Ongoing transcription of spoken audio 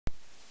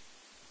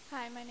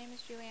Hi, my name is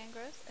Julianne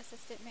Gross,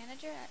 Assistant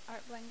Manager at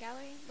Artblend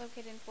Gallery,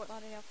 located in Fort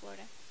Lauderdale,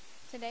 Florida.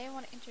 Today I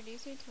want to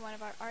introduce you to one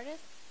of our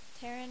artists,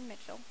 Terron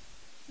Mitchell.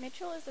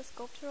 Mitchell is a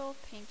sculptural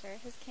painter.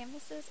 His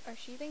canvases are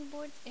sheathing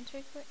boards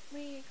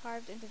intricately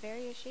carved into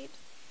various shapes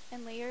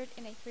and layered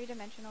in a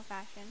three-dimensional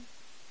fashion.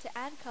 To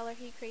add color,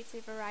 he creates a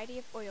variety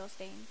of oil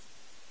stains.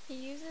 He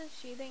uses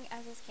sheathing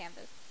as his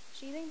canvas.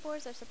 Sheathing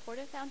boards are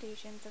supportive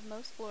foundations of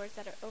most floors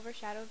that are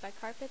overshadowed by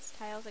carpets,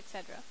 tiles,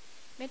 etc.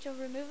 Mitchell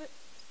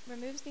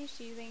removes these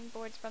sheathing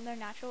boards from their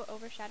natural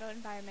overshadowed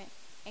environment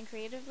and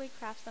creatively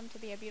crafts them to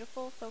be a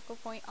beautiful focal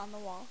point on the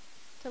wall.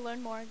 To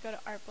learn more, go to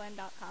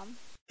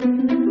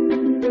artblend.com.